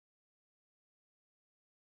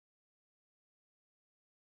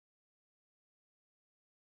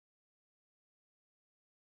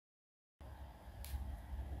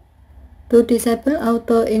To disable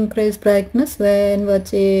auto increase brightness when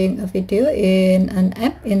watching a video in an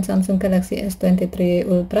app in Samsung Galaxy S23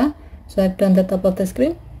 Ultra, swipe down the top of the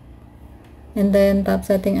screen and then tap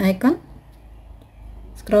setting icon.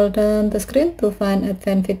 Scroll down the screen to find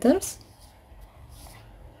advanced features.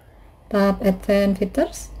 Tap advanced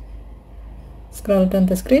features. Scroll down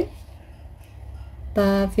the screen.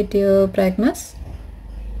 Tap video brightness.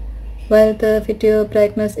 While the video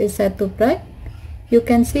brightness is set to bright, you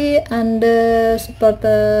can see under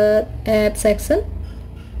supported app section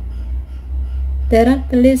there are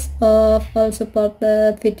the list of all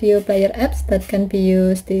supported video player apps that can be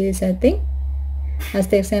used this setting. As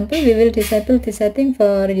the example, we will disable the setting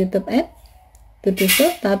for YouTube app. To do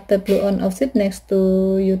so, tap the blue on off switch next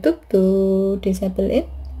to YouTube to disable it.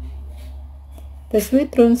 The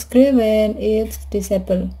switch turns grey when it's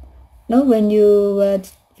disabled. Now when you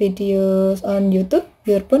watch videos on YouTube,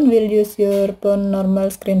 your phone will use your phone normal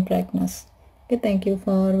screen brightness. Okay, thank you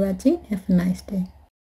for watching. Have a nice day.